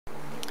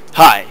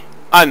Hi,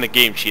 I'm the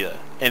Game Cheetah,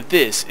 and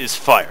this is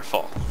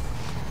Firefall.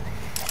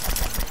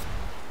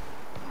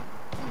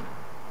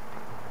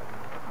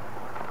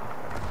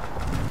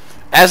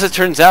 As it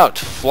turns out,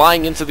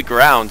 flying into the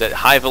ground at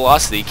high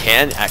velocity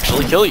can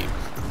actually kill you.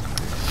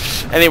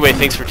 Anyway,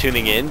 thanks for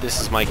tuning in. This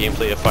is my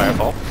gameplay of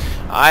Firefall.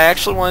 I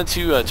actually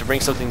wanted to bring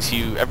something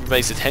to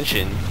everybody's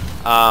attention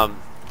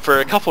for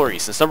a couple of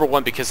reasons. Number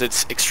one, because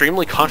it's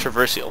extremely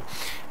controversial,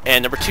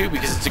 and number two,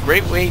 because it's a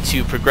great way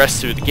to progress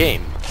through the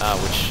game,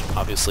 which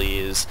obviously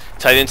is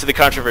tied into the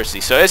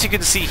controversy. So as you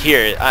can see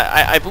here,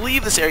 I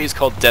believe this area is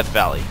called Death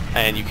Valley,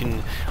 and you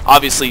can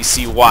obviously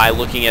see why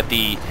looking at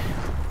the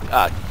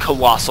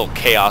colossal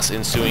chaos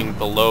ensuing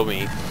below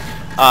me.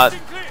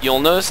 You'll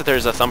notice that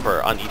there's a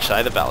thumper on each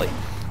side of the valley.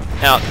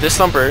 Now, this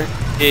thumper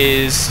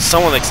is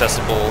somewhat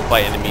accessible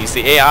by enemies.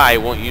 The AI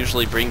won't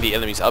usually bring the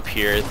enemies up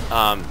here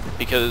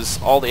because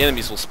all the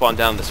enemies will spawn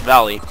down this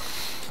valley.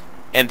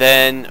 And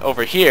then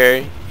over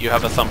here, you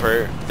have a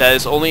thumper that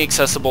is only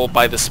accessible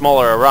by the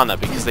smaller Arana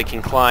because they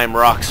can climb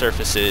rock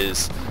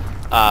surfaces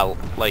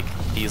like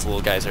these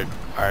little guys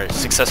are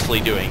successfully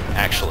doing,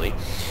 actually.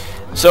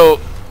 So,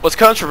 what's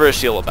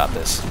controversial about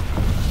this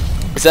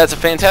is that it's a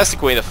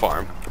fantastic way to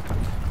farm.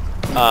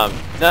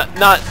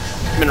 Not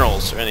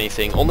minerals or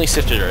anything, only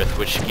sifted earth,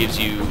 which gives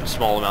you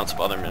small amounts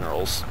of other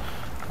minerals.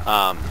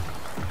 But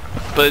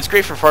it's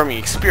great for farming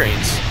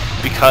experience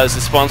because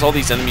it spawns all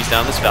these enemies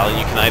down this valley.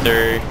 You can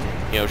either,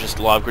 just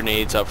lob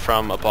grenades up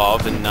from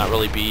above and not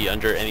really be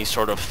under any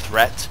sort of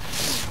threat,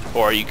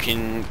 or you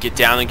can get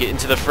down and get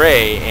into the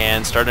fray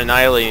and start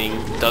annihilating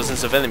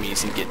dozens of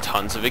enemies and get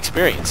tons of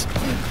experience.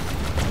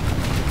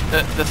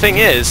 The thing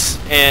is,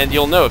 and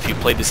you'll know if you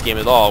played this game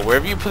at all,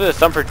 wherever you put a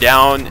thumper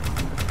down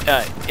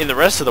in the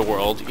rest of the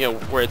world,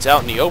 where it's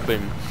out in the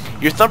open,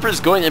 your thumper is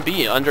going to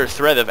be under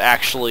threat of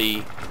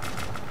actually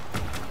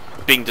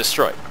being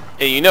destroyed.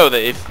 And you know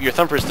that if your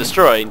thumper is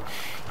destroyed,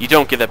 you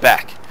don't get it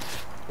back.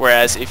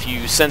 Whereas if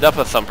you send up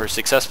a thumper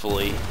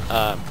successfully,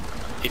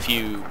 if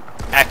you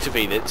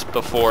activate it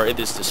before it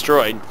is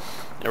destroyed,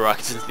 it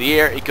rockets into the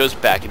air, it goes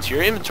back into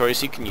your inventory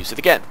so you can use it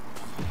again.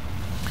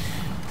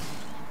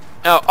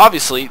 Now,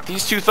 obviously,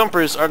 these two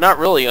thumpers are not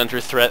really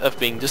under threat of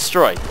being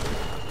destroyed.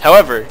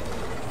 However,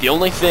 the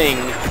only thing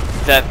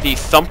that the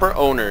thumper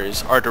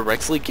owners are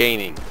directly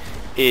gaining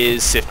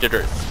is sifted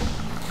earth.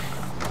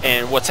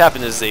 And what's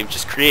happened is they've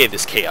just created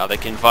this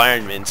chaotic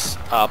environment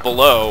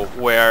below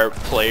where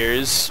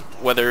players,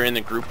 whether in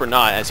a group or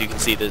not, as you can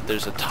see,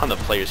 there's a ton of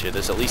players here.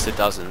 There's at least a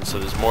dozen, so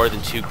there's more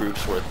than two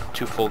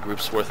full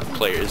groups worth of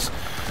players.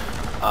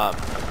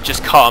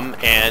 Just come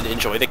and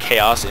enjoy the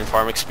chaos and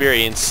farm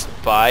experience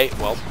by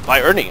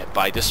earning it,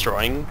 by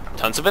destroying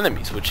tons of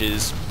enemies, which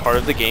is part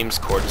of the game's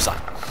core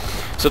design.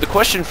 So the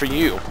question for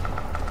you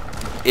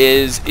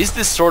is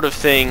this sort of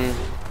thing,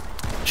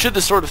 should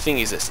this sort of thing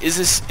exist? Is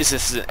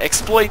this an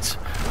exploit,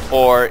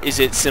 or is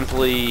it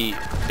simply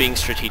being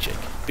strategic?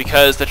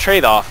 Because the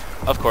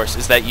trade-off, of course,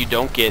 is that you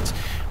don't get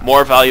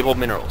more valuable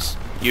minerals.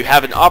 You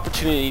have an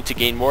opportunity to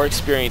gain more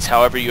experience,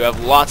 however you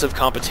have lots of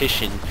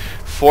competition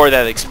for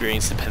that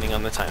experience depending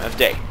on the time of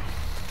day.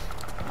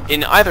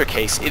 In either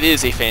case, it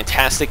is a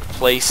fantastic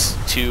place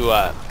to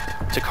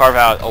carve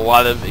out a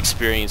lot of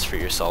experience for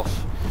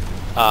yourself.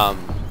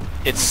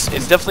 It's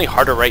definitely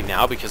harder right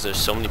now because there's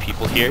so many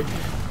people here.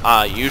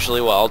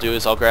 Usually what I'll do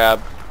is I'll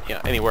grab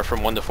anywhere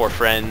from 1 to 4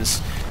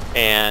 friends,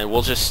 and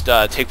we'll just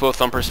take both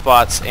thumper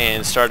spots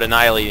and start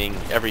annihilating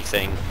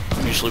everything.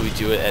 Usually we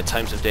do it at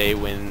times of day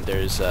when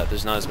there's not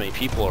as many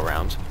people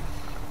around.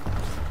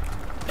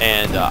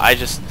 And I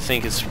just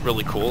think it's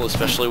really cool,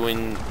 especially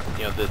when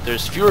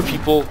there's fewer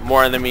people,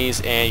 more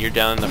enemies, and you're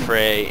down in the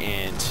fray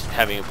and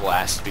having a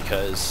blast,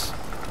 because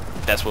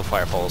that's what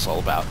Firefall is all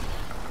about.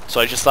 So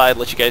I just thought I'd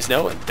let you guys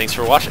know, and thanks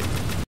for watching.